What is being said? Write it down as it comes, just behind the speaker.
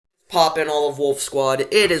pop in all of Wolf Squad?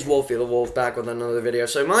 It is Wolfy the Wolf back with another video.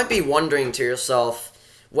 So you might be wondering to yourself,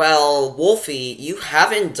 well, Wolfy, you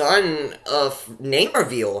haven't done a name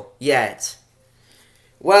reveal yet.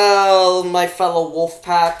 Well, my fellow Wolf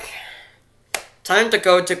Pack, time to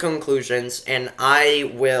go to conclusions, and I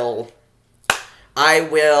will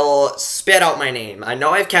spit out my name. I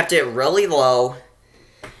know I've kept it really low.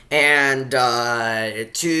 And,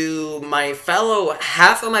 to my fellow,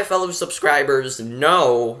 half of my fellow subscribers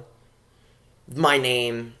know my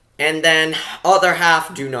name, and then other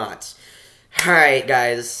half do not. Alright,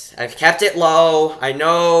 guys, I've kept it low. I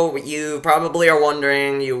know you probably are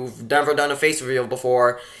wondering, you've never done a face reveal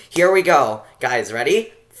before. Here we go. Guys,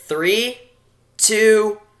 ready? 3,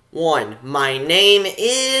 2, 1. My name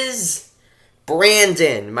is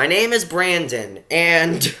Brandon. My name is Brandon,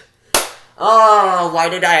 and oh, why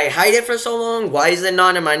did I hide it for so long? Why is it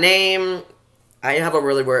not in my name? I have a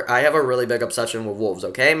really big obsession with wolves,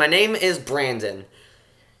 okay? My name is Brandon.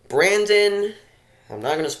 Brandon, I'm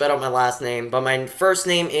not going to spell out my last name, but my first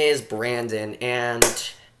name is Brandon, and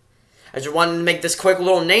I just wanted to make this quick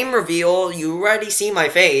little name reveal. You already see my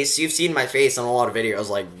face. You've seen my face in a lot of videos,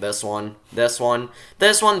 like this one, this one,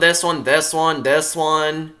 this one, this one, this one, this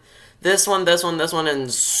one, this one, this one, this one,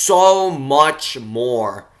 and so much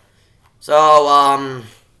more. So,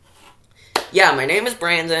 yeah, my name is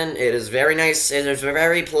Brandon. It is very nice. It is a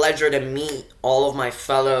very pleasure to meet all of my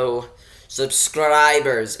fellow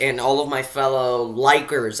subscribers and all of my fellow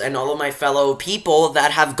likers and all of my fellow people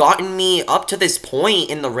that have gotten me up to this point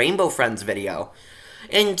in the Rainbow Friends video.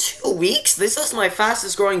 In 2 weeks, this is my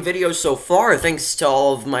fastest growing video so far, thanks to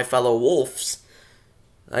all of my fellow wolves.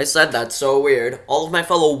 I said that so weird. All of my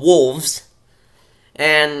fellow wolves.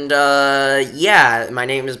 And, yeah, my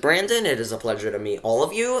name is Brandon. It is a pleasure to meet all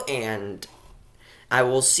of you, and I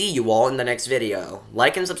will see you all in the next video.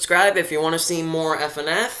 Like and subscribe if you want to see more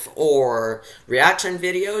FNF or reaction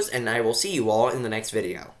videos, and I will see you all in the next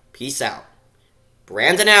video. Peace out.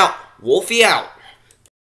 Brandon out. Wolfy out.